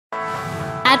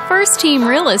At First Team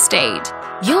Real Estate,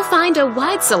 you'll find a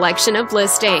wide selection of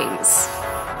listings.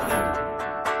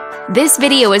 This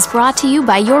video is brought to you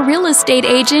by your real estate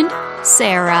agent,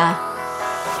 Sara.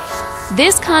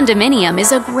 This condominium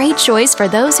is a great choice for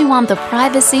those who want the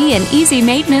privacy and easy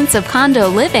maintenance of condo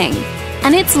living,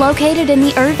 and it's located in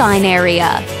the Irvine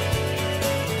area.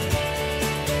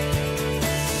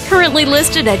 Currently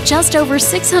listed at just over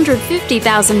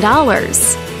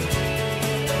 $650,000.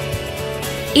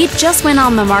 It just went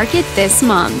on the market this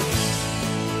month.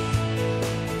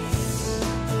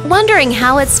 Wondering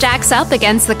how it stacks up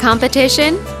against the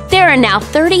competition? There are now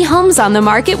 30 homes on the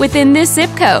market within this zip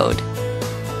code.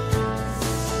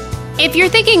 If you're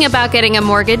thinking about getting a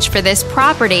mortgage for this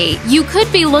property, you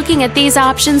could be looking at these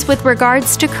options with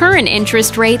regards to current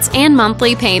interest rates and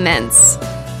monthly payments.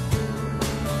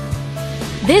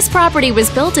 This property was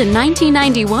built in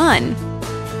 1991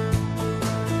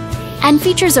 and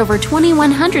features over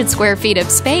 2,100 square feet of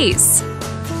space,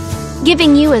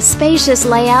 giving you a spacious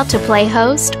layout to play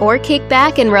host or kick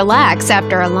back and relax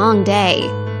after a long day.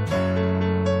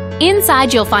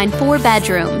 Inside, you'll find 4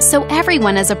 bedrooms, so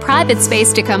everyone has a private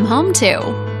space to come home to,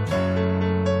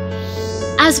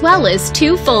 as well as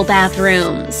 2 full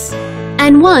bathrooms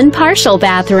and 1 partial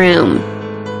bathroom.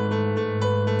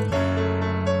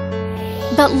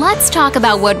 But let's talk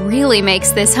about what really makes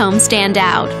this home stand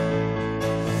out.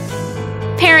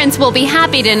 Parents will be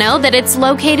happy to know that it's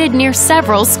located near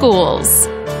several schools.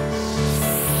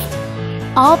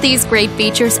 All these great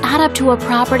features add up to a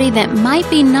property that might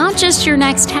be not just your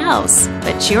next house,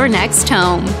 but your next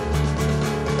home.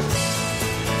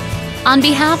 On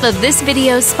behalf of this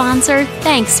video's sponsor,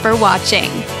 thanks for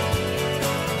watching.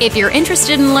 If you're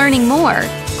interested in learning more,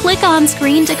 click on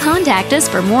screen to contact us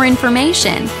for more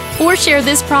information or share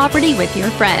this property with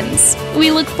your friends. We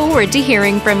look forward to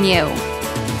hearing from you.